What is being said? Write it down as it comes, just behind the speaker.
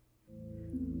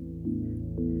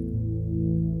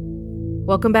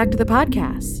Welcome back to the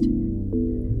podcast.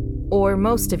 Or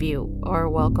most of you are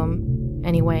welcome,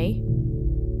 anyway.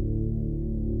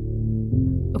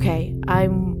 Okay,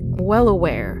 I'm well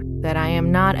aware that I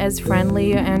am not as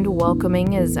friendly and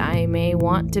welcoming as I may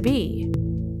want to be.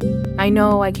 I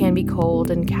know I can be cold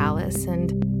and callous,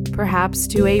 and perhaps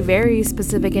to a very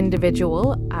specific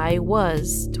individual, I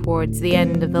was towards the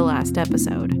end of the last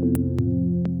episode.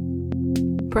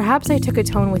 Perhaps I took a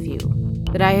tone with you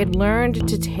that I had learned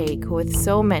to take with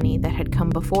so many that had come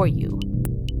before you.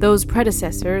 Those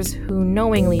predecessors who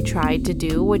knowingly tried to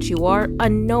do what you are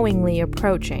unknowingly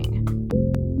approaching.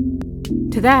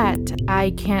 To that,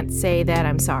 I can't say that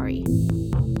I'm sorry,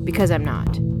 because I'm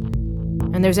not.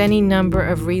 And there's any number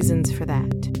of reasons for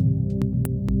that.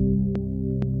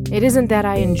 It isn't that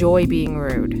I enjoy being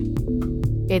rude.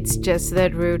 It's just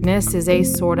that rudeness is a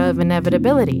sort of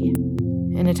inevitability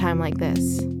in a time like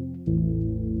this.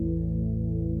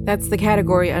 That's the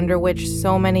category under which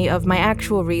so many of my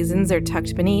actual reasons are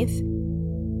tucked beneath.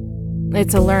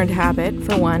 It's a learned habit,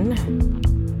 for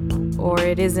one. Or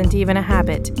it isn't even a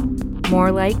habit.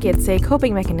 More like it's a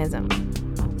coping mechanism.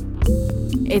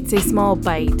 It's a small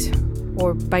bite,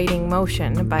 or biting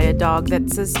motion, by a dog that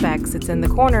suspects it's in the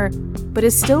corner, but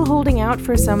is still holding out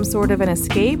for some sort of an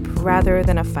escape rather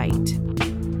than a fight.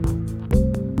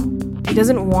 It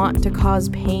doesn't want to cause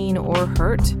pain or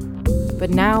hurt, but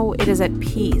now it is at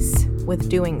peace with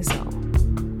doing so,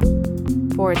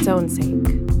 for its own sake.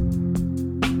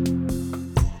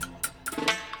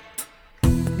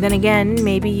 Then again,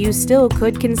 maybe you still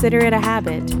could consider it a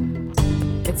habit.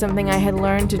 It's something I had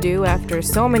learned to do after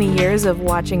so many years of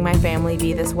watching my family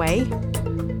be this way.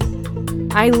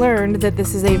 I learned that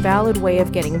this is a valid way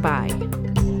of getting by,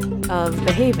 of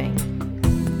behaving,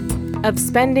 of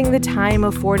spending the time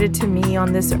afforded to me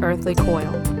on this earthly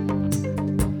coil.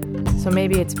 So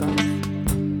maybe it's both.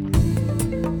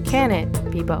 Can it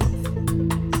be both?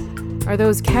 Are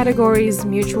those categories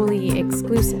mutually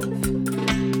exclusive?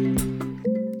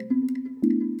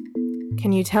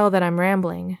 Can you tell that I'm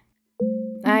rambling?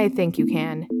 I think you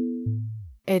can.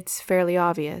 It's fairly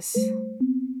obvious.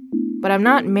 But I'm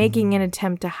not making an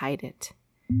attempt to hide it.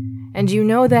 And you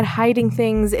know that hiding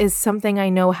things is something I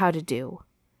know how to do.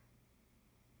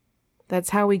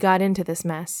 That's how we got into this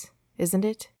mess, isn't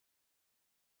it?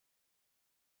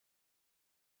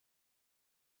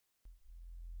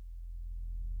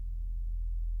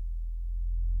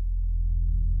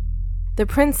 The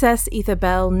Princess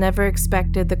Ethabelle never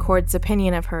expected the court's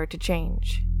opinion of her to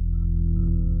change.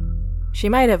 She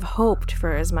might have hoped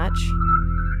for as much.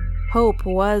 Hope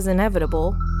was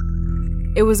inevitable.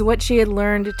 It was what she had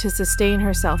learned to sustain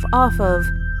herself off of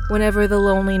whenever the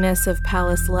loneliness of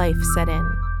palace life set in.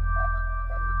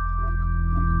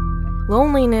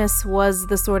 Loneliness was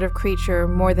the sort of creature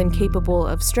more than capable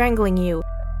of strangling you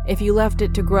if you left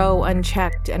it to grow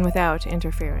unchecked and without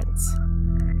interference.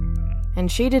 And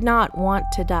she did not want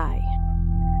to die.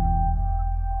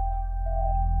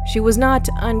 She was not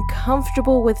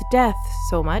uncomfortable with death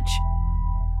so much.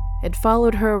 It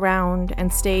followed her around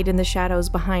and stayed in the shadows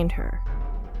behind her.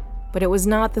 But it was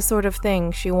not the sort of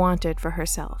thing she wanted for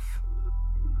herself.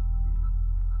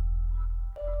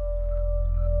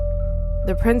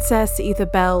 The Princess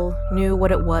Ethabelle knew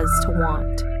what it was to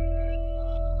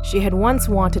want. She had once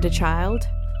wanted a child,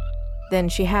 then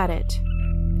she had it.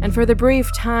 And for the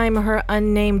brief time her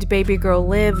unnamed baby girl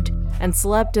lived and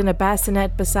slept in a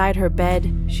bassinet beside her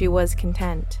bed, she was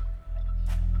content.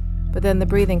 But then the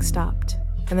breathing stopped,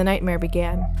 and the nightmare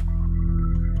began.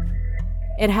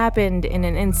 It happened in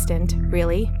an instant,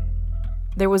 really.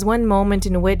 There was one moment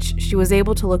in which she was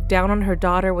able to look down on her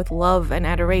daughter with love and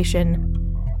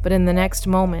adoration, but in the next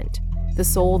moment, the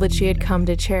soul that she had come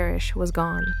to cherish was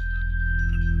gone.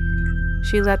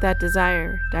 She let that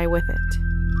desire die with it.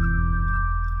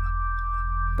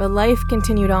 But life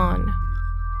continued on,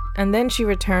 and then she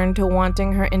returned to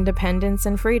wanting her independence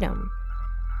and freedom.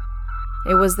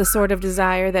 It was the sort of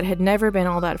desire that had never been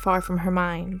all that far from her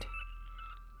mind.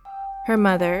 Her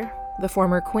mother, the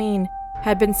former queen,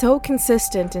 had been so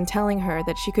consistent in telling her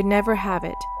that she could never have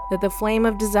it, that the flame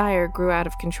of desire grew out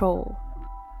of control.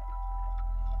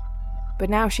 But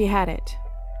now she had it.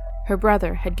 Her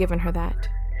brother had given her that.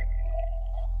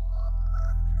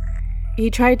 He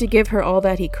tried to give her all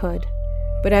that he could,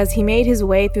 but as he made his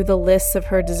way through the lists of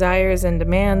her desires and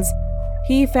demands,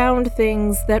 he found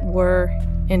things that were,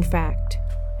 in fact,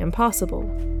 impossible.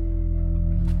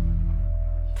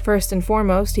 First and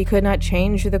foremost, he could not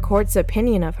change the court's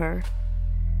opinion of her.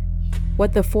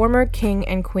 What the former king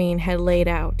and queen had laid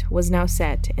out was now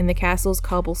set in the castle's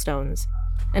cobblestones,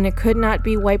 and it could not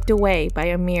be wiped away by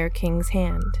a mere king's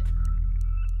hand.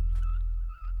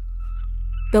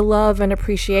 The love and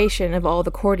appreciation of all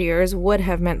the courtiers would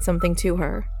have meant something to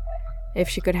her, if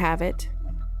she could have it.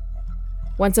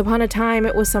 Once upon a time,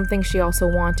 it was something she also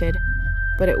wanted,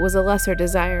 but it was a lesser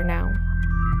desire now.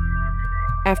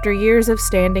 After years of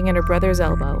standing at her brother's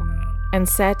elbow, and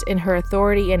set in her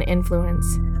authority and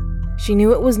influence, she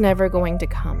knew it was never going to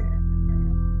come.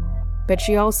 But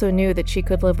she also knew that she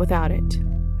could live without it,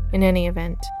 in any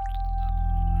event.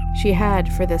 She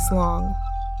had for this long.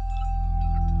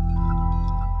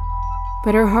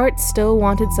 But her heart still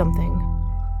wanted something,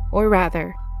 or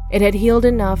rather, it had healed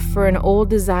enough for an old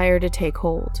desire to take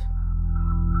hold.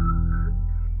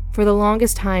 For the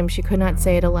longest time, she could not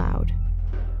say it aloud,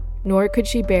 nor could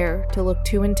she bear to look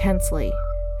too intensely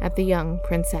at the young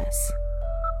princess.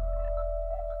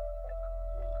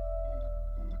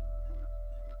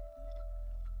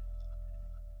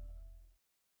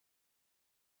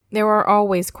 There are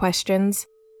always questions.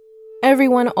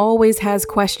 Everyone always has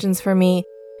questions for me,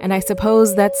 and I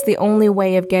suppose that's the only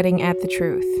way of getting at the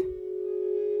truth.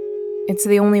 It's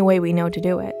the only way we know to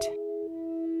do it.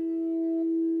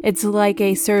 It's like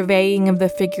a surveying of the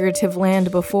figurative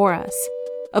land before us,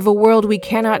 of a world we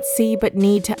cannot see but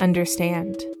need to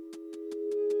understand.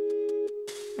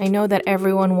 I know that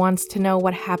everyone wants to know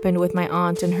what happened with my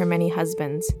aunt and her many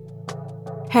husbands.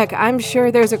 Heck, I'm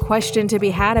sure there's a question to be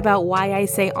had about why I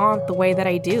say aunt the way that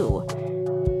I do.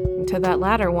 And to that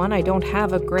latter one, I don't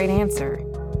have a great answer.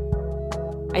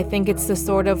 I think it's the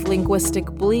sort of linguistic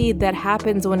bleed that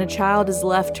happens when a child is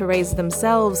left to raise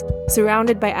themselves,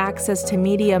 surrounded by access to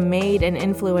media made and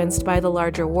influenced by the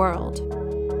larger world.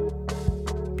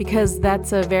 Because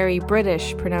that's a very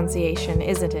British pronunciation,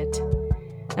 isn't it?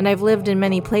 And I've lived in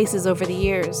many places over the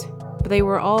years, but they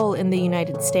were all in the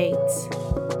United States.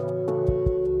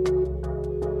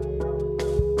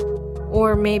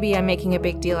 Or maybe I'm making a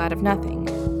big deal out of nothing.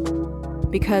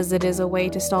 Because it is a way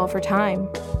to stall for time.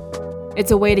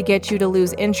 It's a way to get you to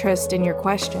lose interest in your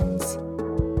questions.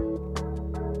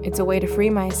 It's a way to free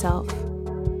myself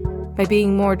by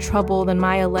being more trouble than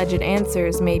my alleged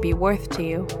answers may be worth to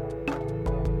you.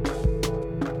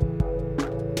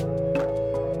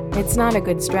 It's not a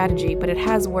good strategy, but it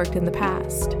has worked in the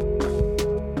past.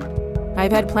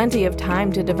 I've had plenty of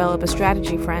time to develop a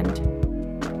strategy, friend.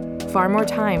 Far more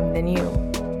time than you.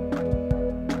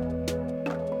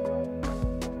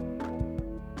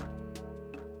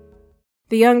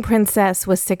 The young princess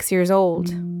was 6 years old,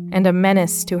 and a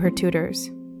menace to her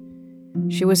tutors.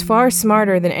 She was far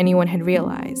smarter than anyone had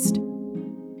realized.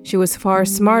 She was far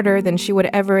smarter than she would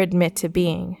ever admit to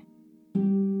being.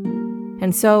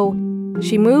 And so,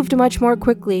 she moved much more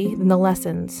quickly than the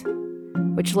lessons,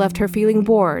 which left her feeling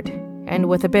bored and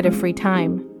with a bit of free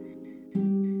time.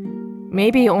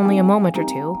 Maybe only a moment or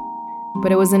two,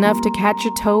 but it was enough to catch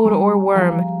a toad or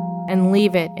worm and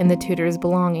leave it in the tutor's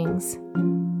belongings.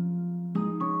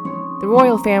 The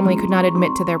royal family could not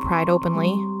admit to their pride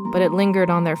openly, but it lingered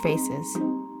on their faces.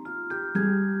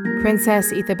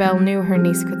 Princess Ethabel knew her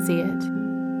niece could see it,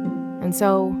 and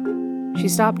so she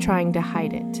stopped trying to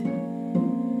hide it.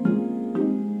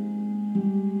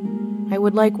 I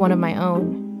would like one of my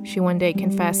own, she one day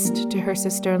confessed to her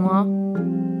sister-in-law.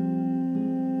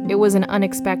 It was an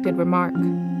unexpected remark,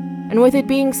 and with it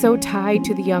being so tied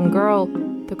to the young girl,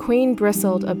 the queen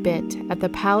bristled a bit at the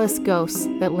palace ghosts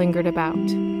that lingered about.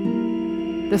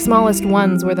 The smallest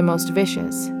ones were the most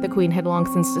vicious, the queen had long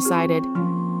since decided,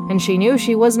 and she knew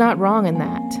she was not wrong in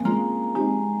that.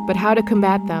 But how to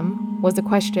combat them was a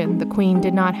question the queen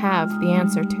did not have the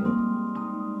answer to.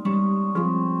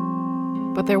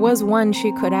 But there was one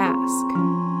she could ask.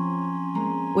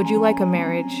 Would you like a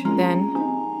marriage, then?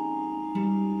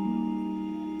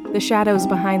 The shadows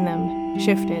behind them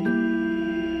shifted.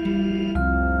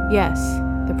 Yes,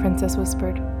 the princess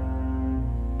whispered.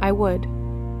 I would.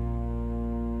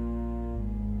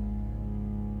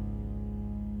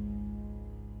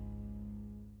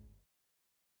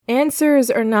 Answers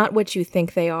are not what you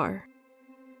think they are.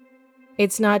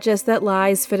 It's not just that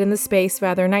lies fit in the space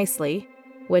rather nicely,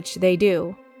 which they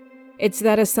do. It's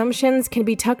that assumptions can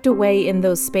be tucked away in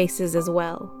those spaces as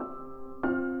well.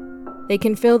 They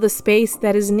can fill the space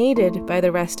that is needed by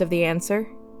the rest of the answer,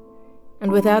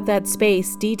 and without that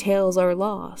space, details are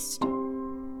lost.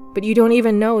 But you don't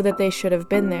even know that they should have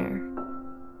been there.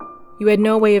 You had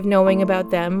no way of knowing about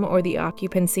them or the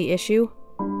occupancy issue.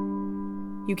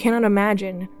 You cannot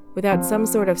imagine without some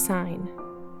sort of sign.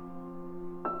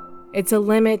 It's a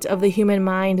limit of the human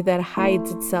mind that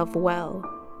hides itself well.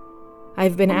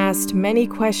 I've been asked many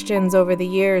questions over the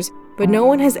years, but no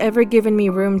one has ever given me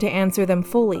room to answer them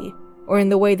fully, or in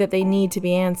the way that they need to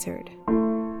be answered.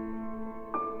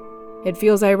 It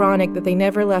feels ironic that they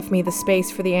never left me the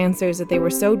space for the answers that they were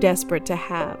so desperate to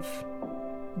have.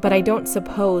 But I don't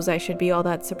suppose I should be all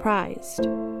that surprised,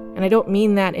 and I don't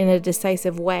mean that in a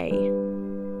decisive way.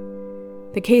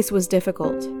 The case was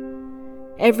difficult.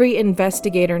 Every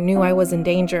investigator knew I was in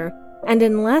danger, and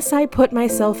unless I put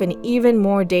myself in even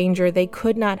more danger, they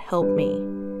could not help me.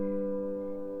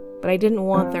 But I didn't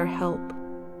want their help.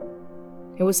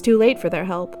 It was too late for their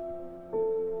help.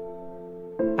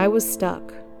 I was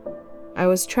stuck. I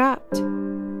was trapped.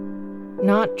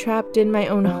 Not trapped in my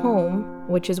own home,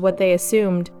 which is what they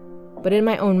assumed, but in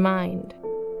my own mind.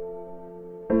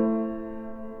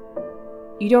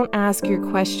 You don't ask your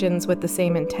questions with the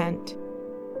same intent.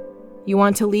 You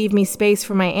want to leave me space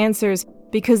for my answers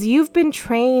because you've been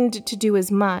trained to do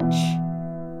as much.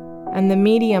 And the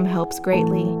medium helps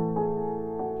greatly.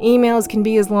 Emails can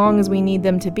be as long as we need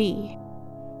them to be.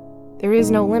 There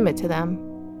is no limit to them.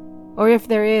 Or if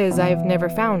there is, I've never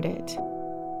found it.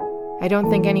 I don't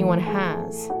think anyone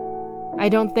has. I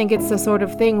don't think it's the sort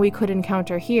of thing we could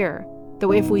encounter here,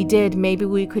 though if we did, maybe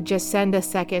we could just send a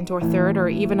second or third or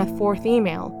even a fourth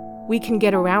email. We can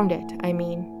get around it, I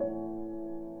mean.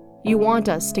 You want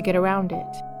us to get around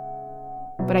it.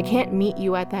 But I can't meet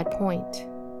you at that point.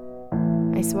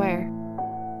 I swear.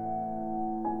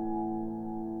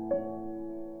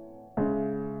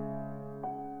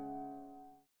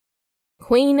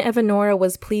 Queen Evanora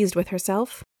was pleased with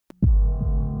herself.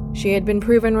 She had been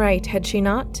proven right, had she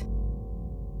not?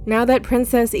 Now that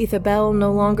Princess Ethabel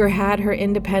no longer had her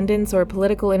independence or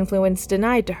political influence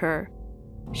denied to her,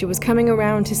 she was coming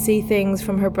around to see things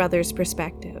from her brother's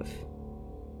perspective.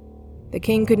 The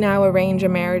king could now arrange a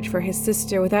marriage for his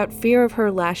sister without fear of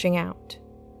her lashing out.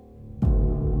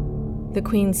 The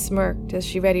queen smirked as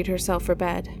she readied herself for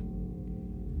bed.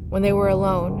 When they were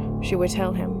alone, she would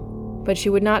tell him, but she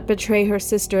would not betray her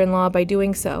sister-in-law by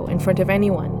doing so in front of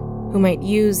anyone who might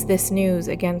use this news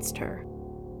against her.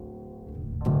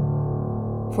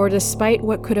 For despite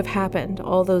what could have happened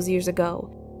all those years ago,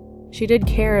 she did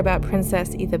care about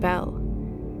Princess Ethabel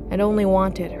and only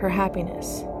wanted her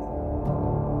happiness.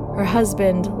 Her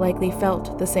husband likely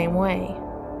felt the same way,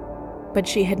 but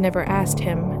she had never asked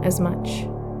him as much.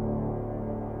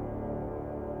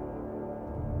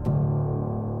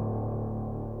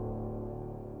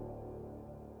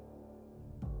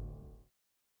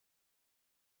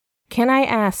 Can I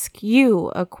ask you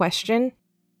a question?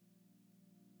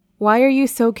 Why are you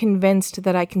so convinced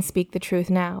that I can speak the truth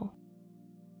now?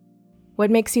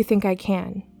 What makes you think I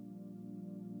can?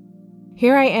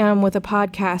 Here I am with a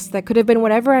podcast that could have been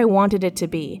whatever I wanted it to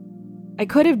be. I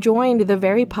could have joined the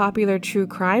very popular true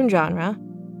crime genre,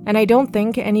 and I don't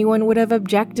think anyone would have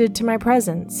objected to my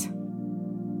presence.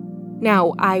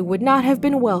 Now, I would not have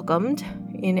been welcomed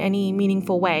in any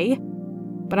meaningful way,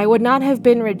 but I would not have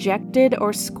been rejected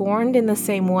or scorned in the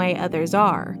same way others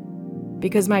are,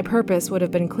 because my purpose would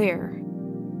have been clear.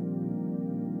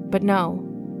 But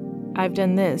no, I've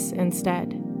done this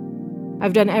instead.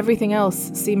 I've done everything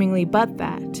else seemingly but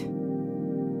that.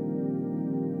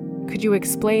 Could you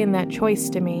explain that choice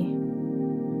to me?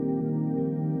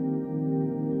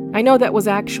 I know that was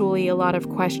actually a lot of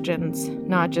questions,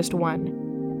 not just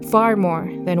one. Far more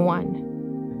than one.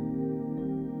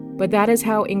 But that is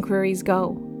how inquiries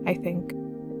go, I think.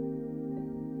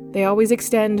 They always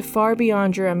extend far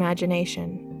beyond your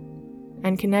imagination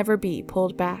and can never be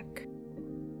pulled back.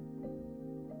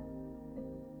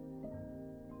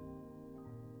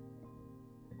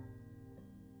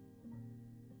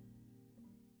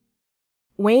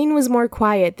 Wayne was more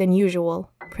quiet than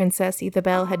usual, Princess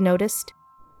Ethabel had noticed.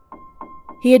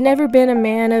 He had never been a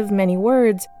man of many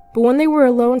words, but when they were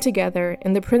alone together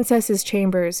in the princess's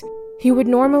chambers, he would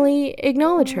normally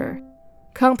acknowledge her,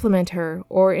 compliment her,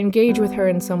 or engage with her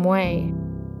in some way.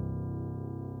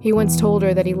 He once told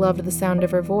her that he loved the sound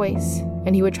of her voice,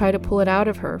 and he would try to pull it out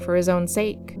of her for his own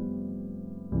sake.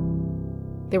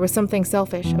 There was something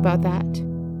selfish about that.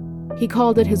 He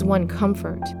called it his one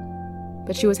comfort,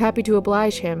 but she was happy to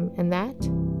oblige him in that.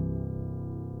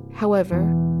 However,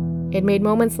 it made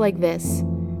moments like this,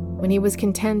 when he was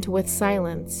content with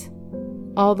silence,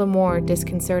 all the more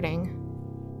disconcerting.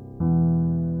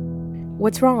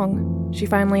 "What's wrong?" she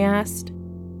finally asked.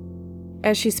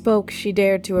 As she spoke, she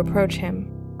dared to approach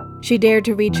him. She dared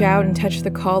to reach out and touch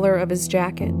the collar of his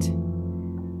jacket.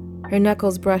 Her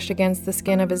knuckles brushed against the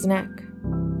skin of his neck.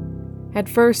 At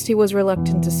first, he was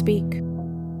reluctant to speak.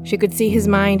 She could see his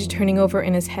mind turning over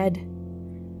in his head.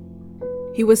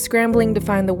 He was scrambling to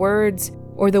find the words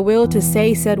or the will to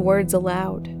say said words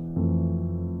aloud.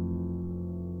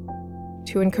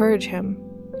 To encourage him,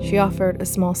 she offered a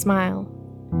small smile.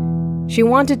 She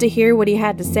wanted to hear what he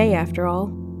had to say, after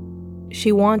all.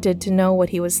 she wanted to know what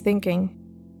he was thinking.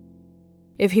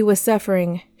 If he was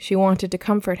suffering, she wanted to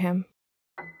comfort him.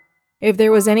 If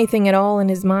there was anything at all in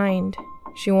his mind,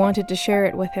 she wanted to share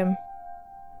it with him.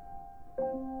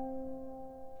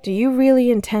 "Do you really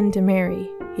intend to marry?"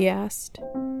 he asked.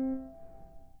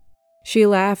 She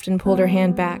laughed and pulled her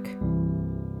hand back.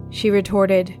 She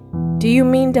retorted, "Do you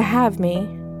mean to have me?"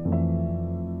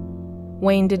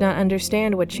 Wayne did not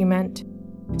understand what she meant,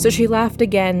 so she laughed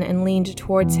again and leaned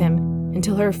towards him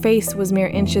until her face was mere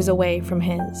inches away from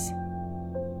his.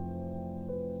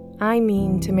 "I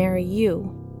mean to marry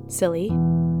you, silly.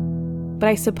 But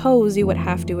I suppose you would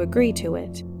have to agree to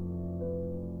it."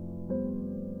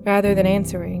 Rather than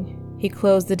answering, he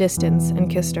closed the distance and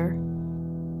kissed her.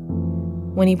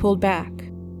 When he pulled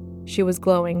back, she was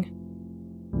glowing.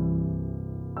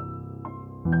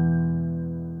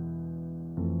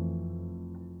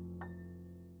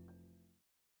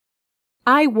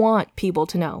 I want people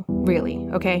to know, really,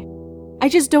 okay? I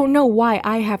just don't know why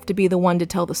I have to be the one to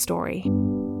tell the story.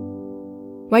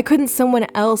 Why couldn't someone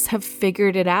else have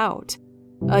figured it out?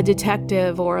 A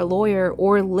detective or a lawyer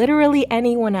or literally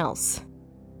anyone else.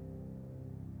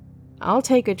 I'll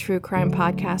take a true crime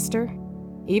podcaster,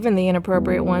 even the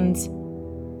inappropriate ones.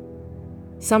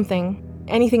 Something,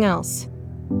 anything else,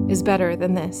 is better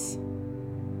than this.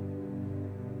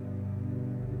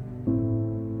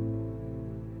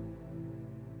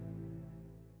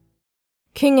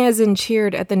 King Ezin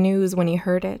cheered at the news when he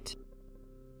heard it.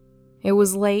 It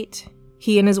was late.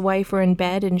 He and his wife were in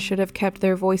bed and should have kept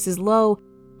their voices low,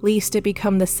 lest it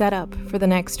become the setup for the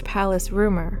next palace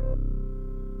rumor.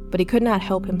 But he could not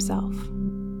help himself.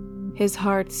 His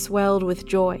heart swelled with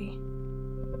joy.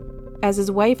 As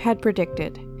his wife had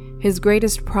predicted, his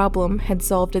greatest problem had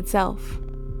solved itself,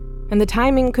 and the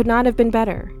timing could not have been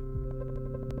better.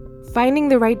 Finding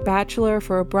the right bachelor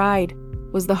for a bride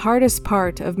was the hardest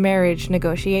part of marriage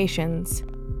negotiations.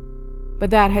 But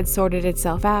that had sorted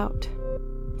itself out.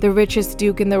 The richest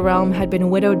duke in the realm had been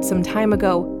widowed some time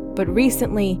ago, but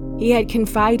recently he had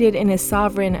confided in his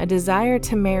sovereign a desire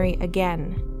to marry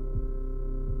again.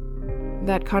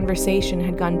 That conversation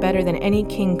had gone better than any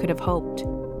king could have hoped,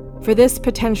 for this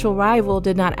potential rival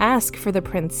did not ask for the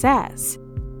princess.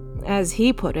 As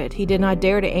he put it, he did not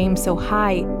dare to aim so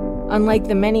high, unlike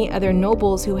the many other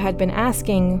nobles who had been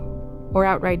asking, or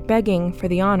outright begging, for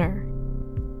the honor.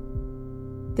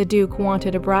 The duke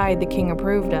wanted a bride the king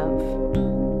approved of.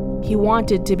 He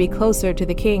wanted to be closer to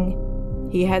the king,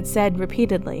 he had said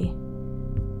repeatedly.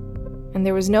 And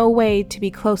there was no way to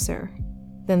be closer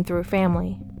than through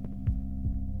family.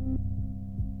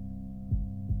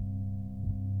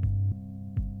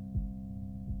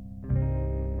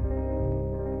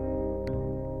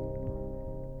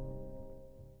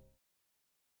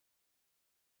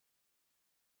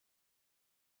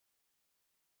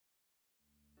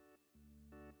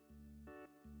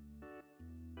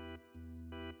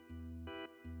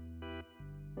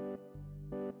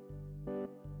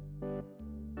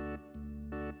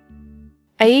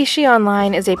 Aishi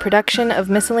Online is a production of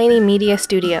Miscellany Media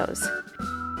Studios.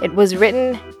 It was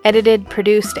written, edited,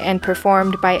 produced, and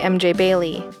performed by MJ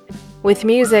Bailey, with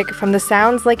music from the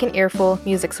Sounds Like an Earful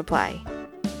music supply.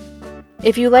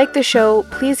 If you like the show,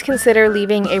 please consider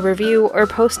leaving a review or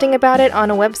posting about it on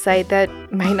a website that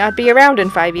might not be around in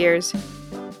 5 years.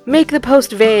 Make the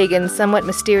post vague and somewhat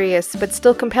mysterious, but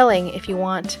still compelling if you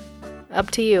want. Up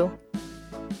to you.